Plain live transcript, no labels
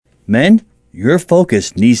Men, your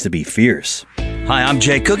focus needs to be fierce. Hi, I'm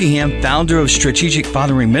Jay Cookingham, founder of Strategic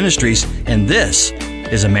Fathering Ministries, and this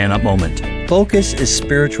is a Man Up Moment. Focus is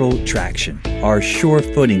spiritual traction, our sure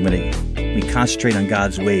footing when we concentrate on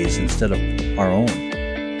God's ways instead of our own.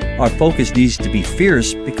 Our focus needs to be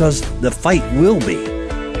fierce because the fight will be.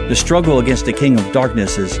 The struggle against the king of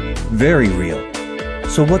darkness is very real.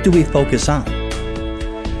 So what do we focus on?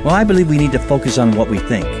 Well, I believe we need to focus on what we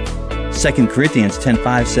think. 2 Corinthians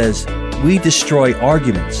 10:5 says, "We destroy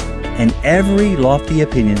arguments and every lofty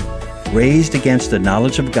opinion raised against the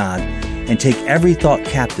knowledge of God and take every thought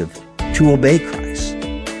captive to obey Christ."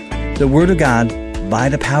 The Word of God, by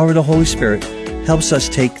the power of the Holy Spirit, helps us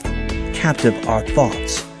take captive our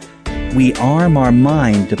thoughts. We arm our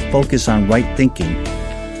mind to focus on right thinking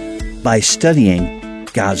by studying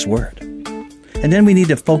God's Word. And then we need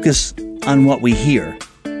to focus on what we hear.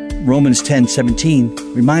 Romans 10:17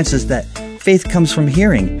 reminds us that faith comes from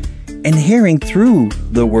hearing, and hearing through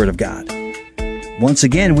the Word of God. Once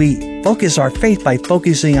again, we focus our faith by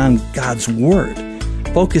focusing on God's Word.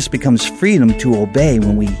 Focus becomes freedom to obey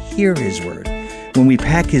when we hear His Word. When we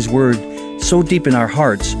pack His Word so deep in our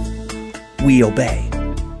hearts, we obey.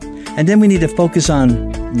 And then we need to focus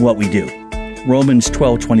on what we do. Romans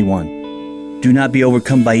 12:21. Do not be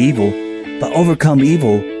overcome by evil, but overcome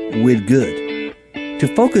evil with good. To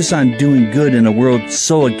focus on doing good in a world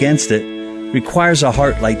so against it requires a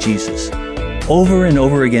heart like Jesus. Over and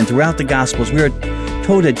over again throughout the Gospels, we are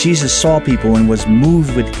told that Jesus saw people and was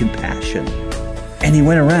moved with compassion. And He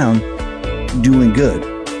went around doing good.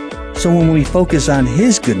 So when we focus on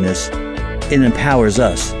His goodness, it empowers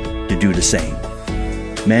us to do the same.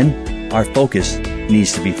 Men, our focus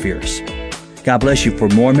needs to be fierce. God bless you. For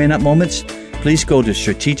more Man Up Moments, please go to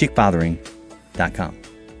strategicfathering.com.